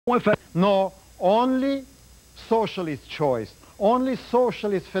No, only socialist choice, only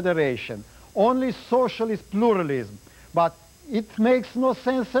socialist federation, only socialist pluralism. But it makes no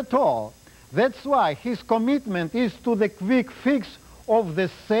sense at all. That's why his commitment is to the quick fix of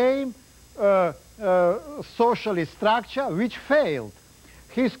the same socialist structure which failed.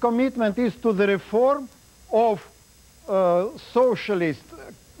 His commitment is to the reform of socialist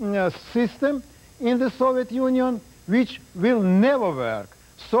system in the Soviet Union, which will never work.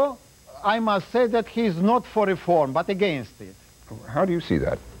 So I must say that he is not for reform, but against it. How do you see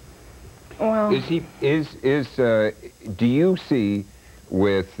that? Well, do you see,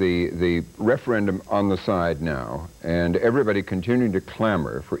 with the referendum on the side now, and everybody continuing to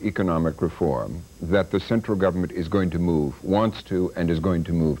clamor for economic reform, that the central government is going to move, wants to, and is going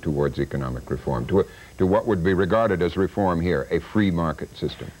to move towards economic reform, to what would be regarded as reform here, a free market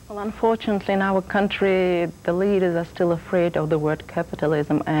system? well, unfortunately, in our country, the leaders are still afraid of the word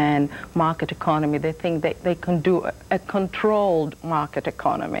capitalism and market economy. They think they can do a controlled market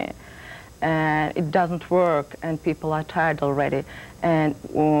economy. And it doesn't work, and people are tired already. And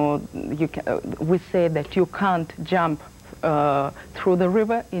we say that you can't jump through the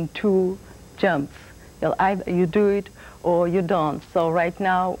river in 2 jumps. Either you do it or you don't. So right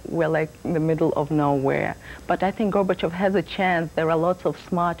now we're like in the middle of nowhere. But I think Gorbachev has a chance. There are lots of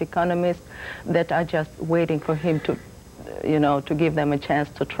smart economists that are just waiting for him to, to give them a chance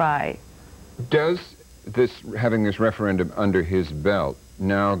to try. Does having this referendum under his belt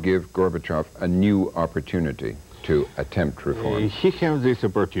now give Gorbachev a new opportunity to attempt reform? He has this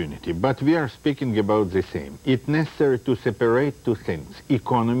opportunity, but we are speaking about the same. It's necessary to separate 2 things,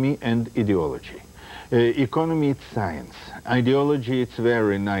 economy and ideology. Economy, it's science. Ideology, it's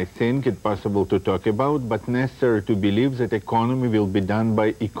very nice thing, it's possible to talk about, but necessary to believe that economy will be done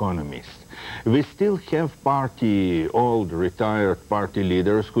by economists. We still have old retired party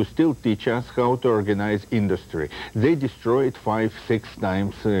leaders who still teach us how to organize industry. They destroy it 5, 6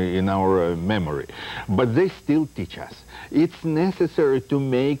 times in our memory, but they still teach us. It's necessary to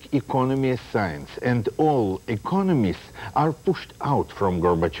make economy a science, and all economists are pushed out from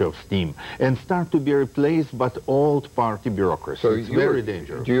Gorbachev's team and start to be replaced by old party bureaucracy. So it's very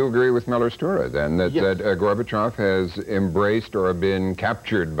dangerous. Do you agree with Mellor-Stura then, that, yes, that Gorbachev has embraced or been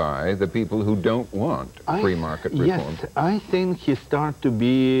captured by the people who don't want free market reform? Yes, I think he start to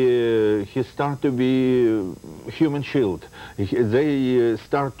be human shield. They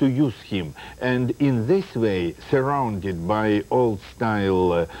start to use him, and in this way, surrounded by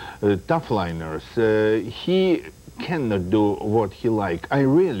old-style toughliners, he cannot do what he likes. I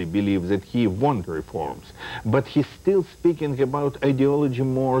really believe that he wants reforms, but he's still speaking about ideology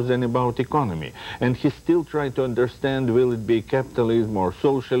more than about economy, and he still tries to understand, will it be capitalism or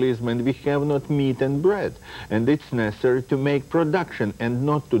socialism, and we have not meat and bread, and it's necessary to make production and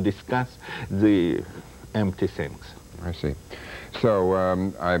not to discuss the empty things. I see. So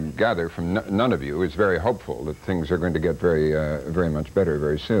I gather from none of you is very hopeful that things are going to get very much better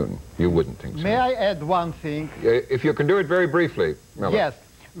very soon. You wouldn't think so. May I add one thing? If you can do it very briefly, Miller. Yes,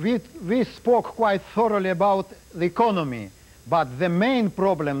 we spoke quite thoroughly about the economy, but the main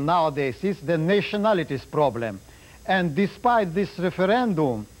problem nowadays is the nationalities problem. And despite this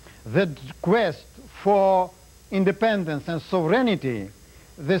referendum, the quest for independence and sovereignty,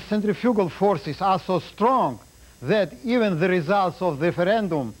 the centrifugal forces are so strong that even the results of the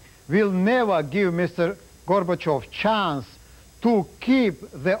referendum will never give Mr. Gorbachev chance to keep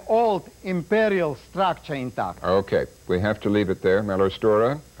the old imperial structure intact. Okay, we have to leave it there.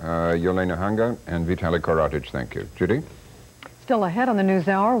 Mellor-Stura, Yelena Hanga, and Vitaly Karadzic, thank you. Judy? Still ahead on the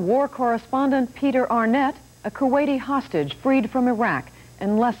NewsHour, war correspondent Peter Arnett, a Kuwaiti hostage freed from Iraq,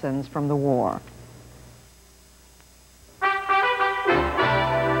 and lessons from the war.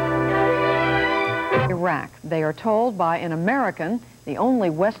 Iraq. They are told by an American, the only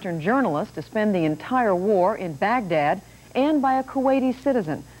Western journalist to spend the entire war in Baghdad, and by a Kuwaiti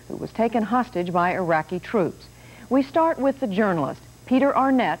citizen who was taken hostage by Iraqi troops. We start with the journalist, Peter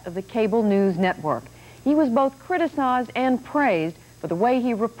Arnett of the Cable News Network. He was both criticized and praised for the way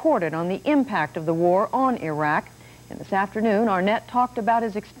he reported on the impact of the war on Iraq. And this afternoon, Arnett talked about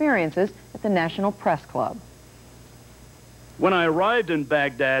his experiences at the National Press Club. When I arrived in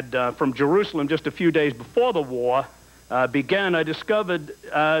Baghdad from Jerusalem just a few days before the war began, I discovered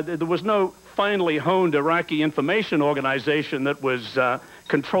that there was no finely honed Iraqi information organization that was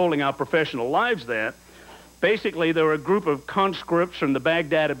controlling our professional lives there. Basically, there were a group of conscripts from the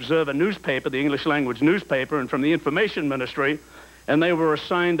Baghdad Observer newspaper, the English language newspaper, and from the information ministry, and they were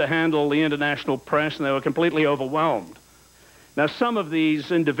assigned to handle the international press, and they were completely overwhelmed. Now, some of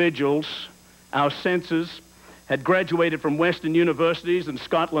these individuals, our censors, had graduated from Western universities in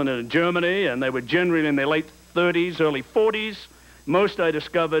Scotland and in Germany, and they were generally in their late 30s, early 40s. Most, I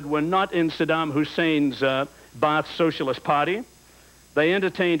discovered, were not in Saddam Hussein's Ba'ath Socialist Party. They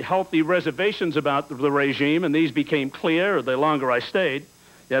entertained healthy reservations about the regime, and these became clear the longer I stayed,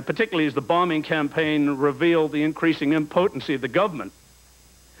 particularly as the bombing campaign revealed the increasing impotency of the government.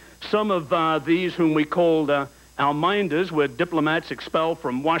 Some of these, whom we called our minders, were diplomats expelled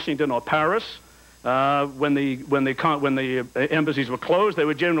from Washington or Paris. When the embassies were closed, they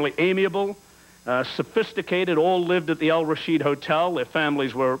were generally amiable, sophisticated, all lived at the Al Rashid Hotel. Their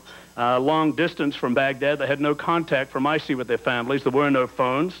families were long distance from Baghdad. They had no contact from IC with their families. There were no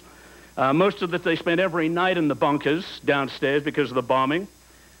phones. Most of it, they spent every night in the bunkers downstairs because of the bombing.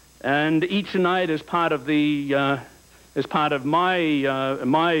 And each night, as part of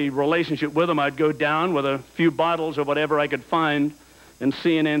my relationship with them, I'd go down with a few bottles or whatever I could find in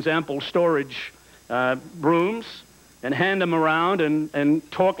CNN's ample storage rooms and hand them around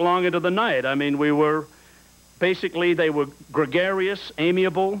and talk long into the night. I mean, they were gregarious,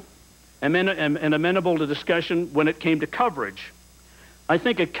 amiable, and amenable to discussion when it came to coverage. I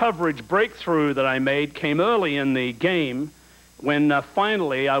think a coverage breakthrough that I made came early in the game when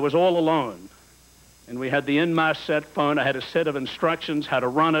finally I was all alone. And we had the in-mast set phone. I had a set of instructions how to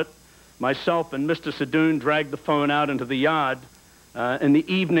run it. Myself and Mr. Sadoun dragged the phone out into the yard. In the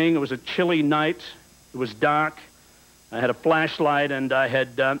evening, it was a chilly night. It was dark. I had a flashlight, and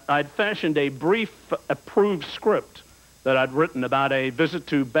I'd fashioned a brief approved script that I'd written about a visit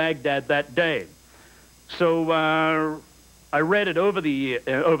to Baghdad that day. So I read it over the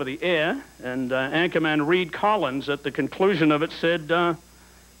air, and anchorman Reed Collins, at the conclusion of it,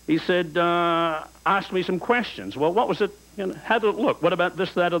 asked me some questions. Well, what was it? How did it look? What about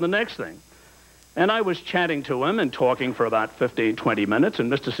this, that, or the next thing? And I was chatting to him and talking for about 15, 20 minutes, and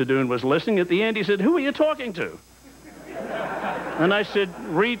Mr. Sadoun was listening. At the end, he said, "Who are you talking to?" And I said,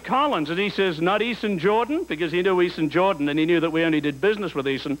 "Reed Collins." And he says, "Not Eason Jordan?" Because he knew Eason Jordan, and he knew that we only did business with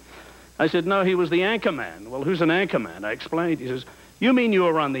Eason. I said, "No, he was the anchorman." "Well, who's an anchorman?" I explained. He says, "You mean you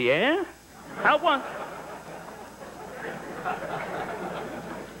were on the air? How what?"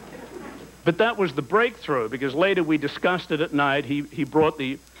 But that was the breakthrough, because later we discussed it at night. He brought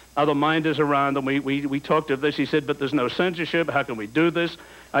the other minders around, and we talked of this. He said, "But there's no censorship. How can we do this?"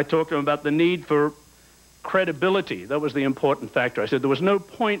 I talked to him about the need for credibility. That was the important factor. I said there was no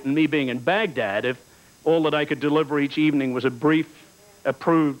point in me being in Baghdad if all that I could deliver each evening was a brief,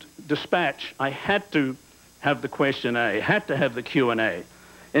 approved dispatch. I had to have the question A, had to have the Q&A.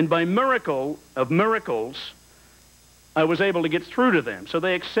 And by miracle of miracles, I was able to get through to them, so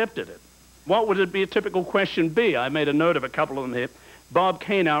they accepted it. What would it be a typical question be? I made a note of a couple of them here. Bob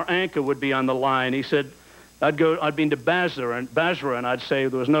Kane, our anchor, would be on the line. He said, I'd been to Basra, and I'd say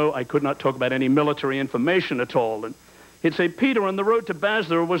I could not talk about any military information at all. And he'd say, "Peter, on the road to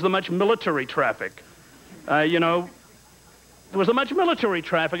Basra was there much military traffic?" There was there much military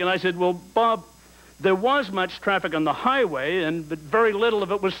traffic? And I said, "Well, Bob, there was much traffic on the highway, but very little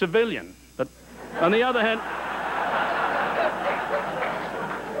of it was civilian. But on the other hand..."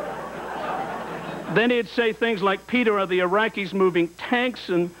 Then he'd say things like, "Peter, are the Iraqis moving tanks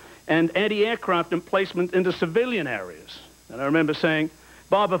and anti-aircraft emplacement into civilian areas?" And I remember saying,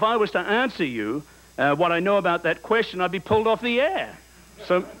 "Bob, if I was to answer you what I know about that question, I'd be pulled off the air."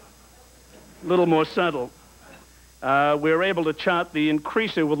 So, a little more subtle. We were able to chart the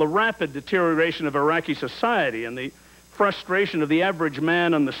rapid deterioration of Iraqi society and the frustration of the average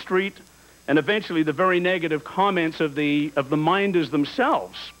man on the street, and eventually the very negative comments of the minders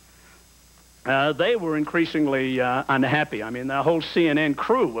themselves. They were increasingly unhappy. I mean, the whole CNN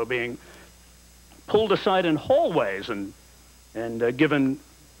crew were being pulled aside in hallways and given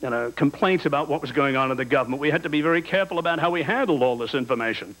complaints about what was going on in the government. We had to be very careful about how we handled all this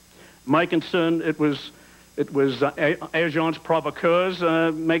information. My concern, it was agents provocateurs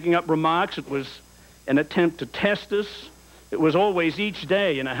making up remarks. It was an attempt to test us. It was always each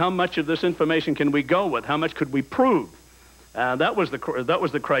day, how much of this information can we go with? How much could we prove? That was the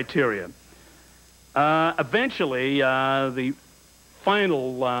criteria. Eventually, the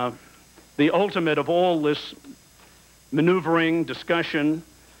ultimate of all this maneuvering, discussion,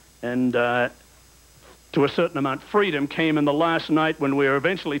 and to a certain amount freedom came in the last night when we were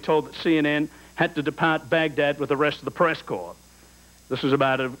eventually told that CNN had to depart Baghdad with the rest of the press corps. This was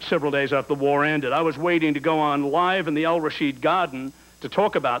about several days after the war ended. I was waiting to go on live in the Al Rashid Garden to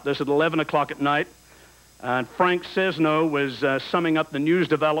talk about this at 11 o'clock at night. Frank Cesno was summing up the news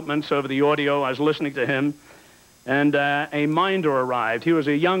developments over the audio. I was listening to him, and a minder arrived. He was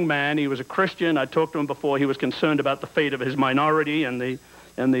a young man. He was a Christian. I talked to him before. He was concerned about the fate of his minority in the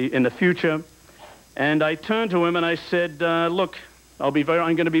future. And I turned to him and I said, look, I'm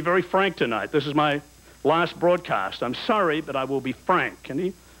going to be very frank tonight. This is my last broadcast. I'm sorry, but I will be frank. And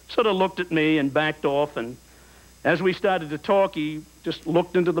he sort of looked at me and backed off, and as we started to talk, he just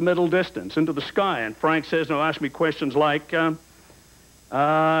looked into the middle distance, into the sky, and Frank says, no, ask me questions like,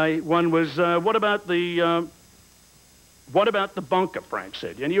 one was, what about the bunker, Frank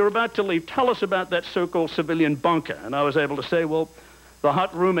said, and you're about to leave, tell us about that so-called civilian bunker. And I was able to say, well, the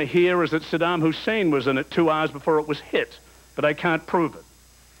hot rumor here is that Saddam Hussein was in it 2 hours before it was hit, but I can't prove it.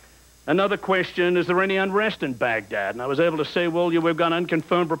 Another question, is there any unrest in Baghdad? And I was able to say, well, we've got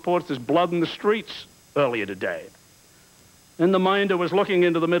unconfirmed reports there's blood in the streets earlier today. And the minder was looking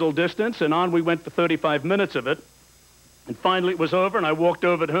into the middle distance, and on we went for 35 minutes of it. And finally it was over, and I walked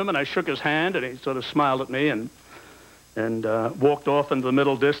over to him, and I shook his hand, and he sort of smiled at me and walked off into the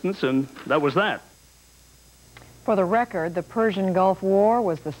middle distance, and that was that. For the record, the Persian Gulf War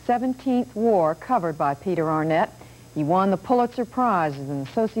was the 17th war covered by Peter Arnett. He won the Pulitzer Prize as an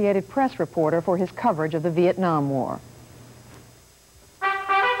Associated Press reporter for his coverage of the Vietnam War.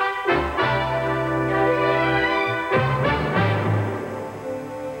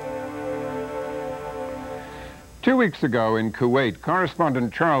 Two weeks ago in Kuwait,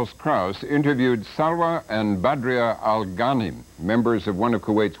 correspondent Charles Krause interviewed Salwa and Badria al-Ghanim, members of one of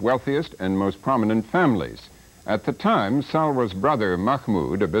Kuwait's wealthiest and most prominent families. At the time, Salwa's brother,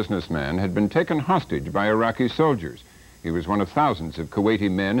 Mahmoud, a businessman, had been taken hostage by Iraqi soldiers. He was one of thousands of Kuwaiti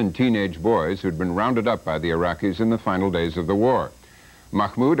men and teenage boys who'd been rounded up by the Iraqis in the final days of the war.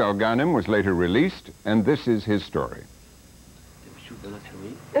 Mahmoud al-Ghanim was later released, and this is his story.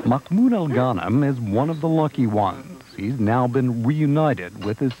 Mahmoud al-Ghanim is one of the lucky ones. He's now been reunited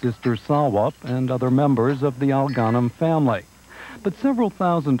with his sister Salwa and other members of the al-Ghanim family. But several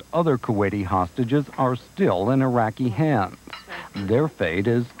thousand other Kuwaiti hostages are still in Iraqi hands. Their fate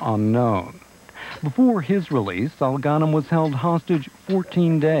is unknown. Before his release, al-Ghanim was held hostage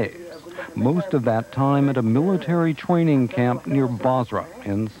 14 days, most of that time at a military training camp near Basra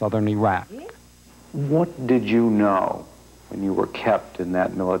in southern Iraq. What did you know when you were kept in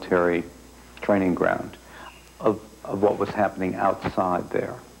that military training ground of what was happening outside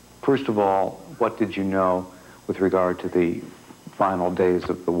there? First of all, what did you know with regard to the final days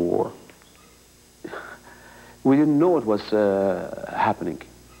of the war? We didn't know what was happening.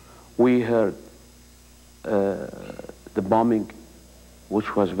 We heard the bombing,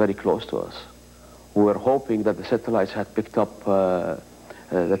 which was very close to us. We were hoping that the satellites had picked up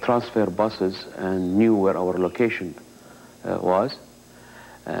the transfer buses and knew where our location was.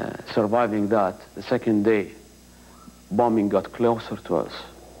 Surviving that, the second day, bombing got closer to us,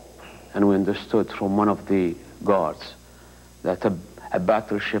 and we understood from one of the guards that a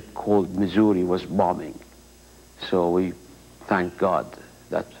battleship called Missouri was bombing. So we thank God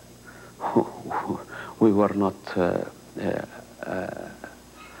that we were not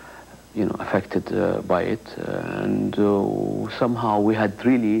affected by it, and somehow we had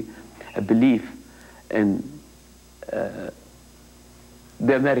really a belief in the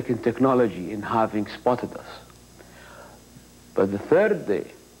American technology in having spotted us. But the third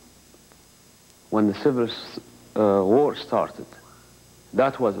day, when the civil war started,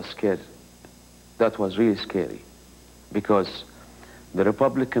 that was really scary, because the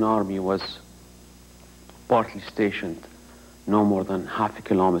Republican Army was partly stationed no more than half a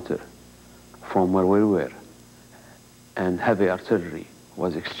kilometer from where we were, and heavy artillery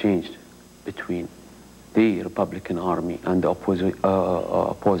was exchanged between the Republican Army and the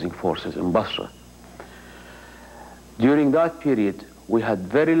opposing forces in Basra. During that period, we had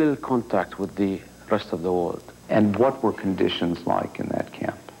very little contact with the rest of the world. And what were conditions like in that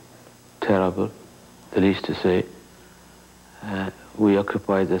camp? Terrible, the least to say. We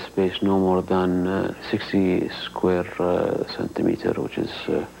occupied a space no more than 60 square centimeter, which is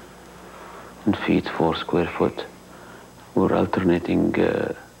in feet, 4 square foot. We were alternating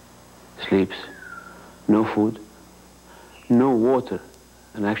sleeps, no food, no water.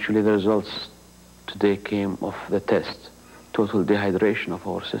 And actually the results today came of the test. Total dehydration of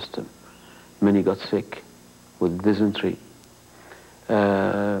our system. Many got sick with dysentery.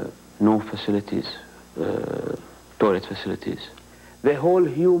 No facilities, toilet facilities. The whole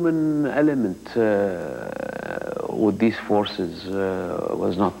human element with these forces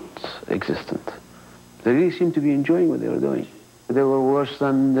was not existent. They really seemed to be enjoying what they were doing. They were worse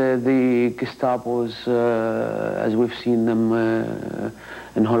than the Gestapos as we've seen them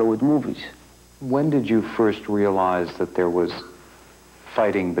in Hollywood movies. When did you first realize that there was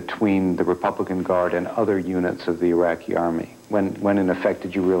fighting between the Republican Guard and other units of the Iraqi army? When in effect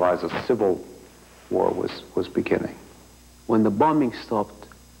did you realize a civil war was beginning? When the bombing stopped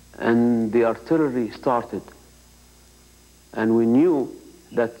and the artillery started. And we knew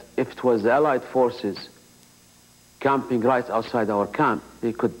that if it was the Allied forces camping right outside our camp,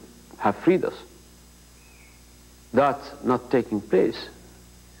 they could have freed us. That not taking place,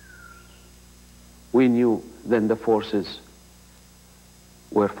 we knew then the forces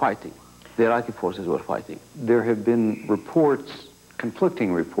were fighting. The Iraqi forces were fighting. There have been reports,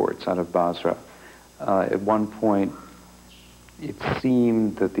 conflicting reports out of Basra. At one point, it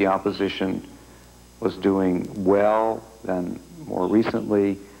seemed that the opposition was doing well. Then more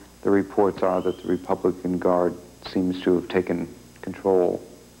recently, the reports are that the Republican Guard seems to have taken control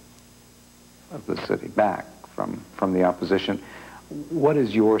of the city back from the opposition. What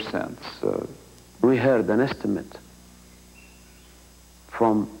is your sense? We heard an estimate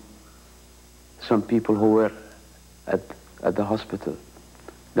from some people who were at the hospital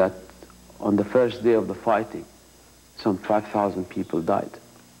that on the first day of the fighting, some 5,000 people died.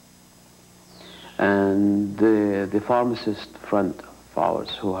 And the pharmacist friend of ours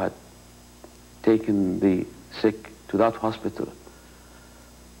who had taken the sick to that hospital,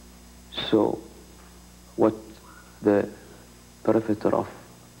 so what the perimeter of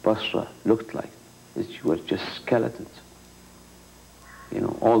Basra looked like, it were just skeletons. You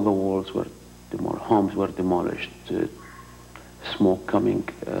know, all the walls were demolished, homes were demolished, smoke coming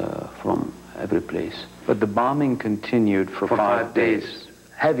from every place. But the bombing continued for 5 days.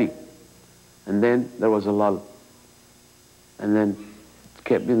 Heavy. And then there was a lull. And then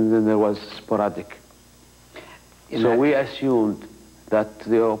then there was sporadic. So we assumed that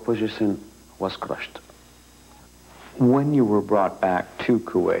the opposition was crushed. When you were brought back to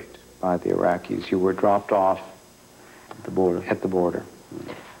Kuwait by the Iraqis, you were dropped off at the border.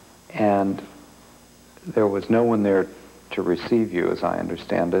 And there was no one there to receive you, as I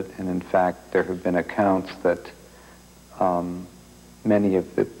understand it. And in fact, there have been accounts that many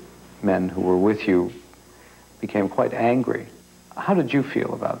of the men who were with you became quite angry. How did you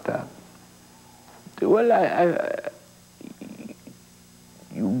feel about that? Well,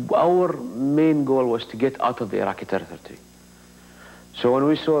 our main goal was to get out of the Iraqi territory. So when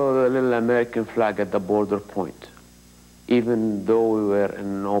we saw the little American flag at the border point, even though we were in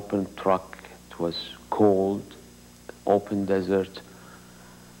an open truck, it was cold, open desert,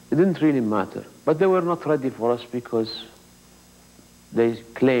 it didn't really matter. But they were not ready for us because they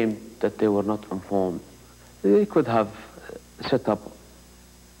claimed that they were not informed. They could have set up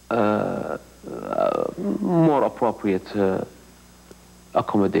more appropriate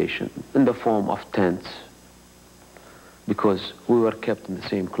accommodation in the form of tents, because we were kept in the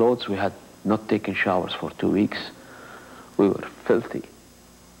same clothes. We had not taken showers for 2 weeks. We were filthy.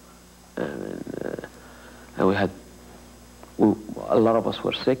 And a lot of us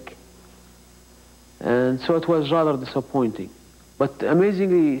were sick. And so it was rather disappointing. But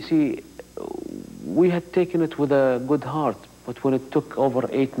amazingly, see, we had taken it with a good heart, but when it took over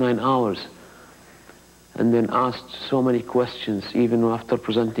 8-9 hours, and then asked so many questions, even after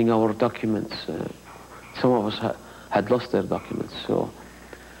presenting our documents, some of us had lost their documents, so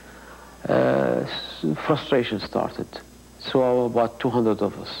frustration started. So about 200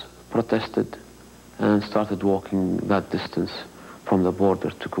 of us protested and started walking that distance from the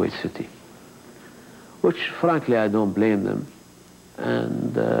border to Kuwait City, which frankly I don't blame them.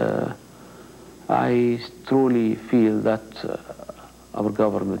 And I truly feel that our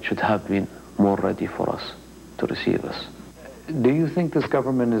government should have been more ready for us to receive us. Do you think this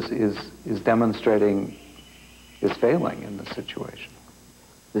government is demonstrating, is failing in this situation?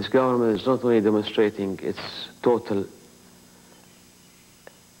 This government is not only demonstrating its total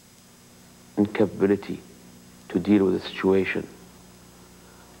incapability to deal with the situation,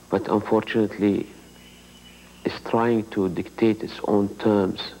 but unfortunately is trying to dictate its own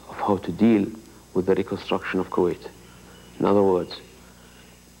terms of how to deal with the reconstruction of Kuwait. In other words,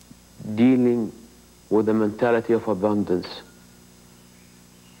 dealing with the mentality of abundance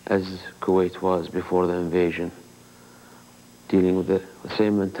as Kuwait was before the invasion, dealing with the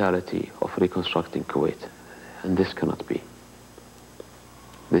same mentality of reconstructing Kuwait. And this cannot be.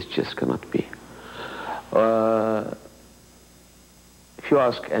 This just cannot be. If you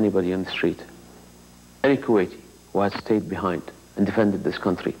ask anybody on the street, any Kuwaiti who has stayed behind and defended this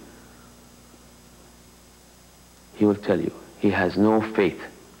country, he will tell you he has no faith,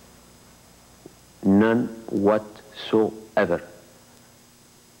 none whatsoever,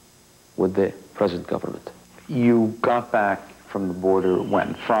 with the present government. You got back from the border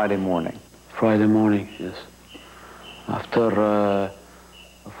when? Friday morning? Friday morning, yes. After a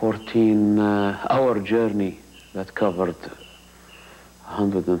 14-hour journey that covered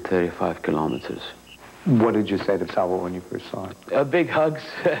 135 kilometers. What did you say to Salwa when you first saw him? Big hugs,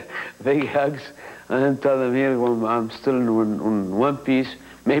 big hugs, and then tell them here I'm still in one piece,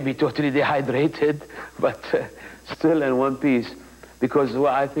 maybe totally dehydrated, but still in one piece, because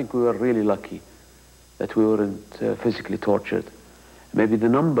I think we were really lucky that we weren't physically tortured. Maybe the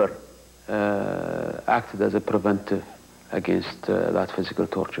number acted as a preventive against that physical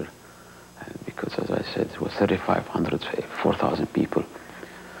torture, because as I said, it was 3,500, 4,000 people,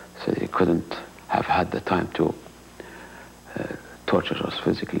 so they couldn't have had the time to torture us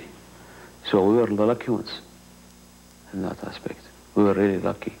physically. So we were the lucky ones in that aspect. We were really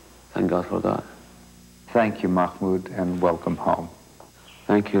lucky. Thank God for that. Thank you, Mahmoud, and welcome home.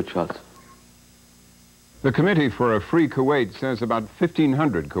 Thank you, Charles. The Committee for a Free Kuwait says about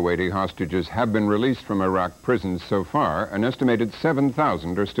 1,500 Kuwaiti hostages have been released from Iraq prisons so far. An estimated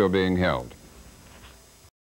 7,000 are still being held.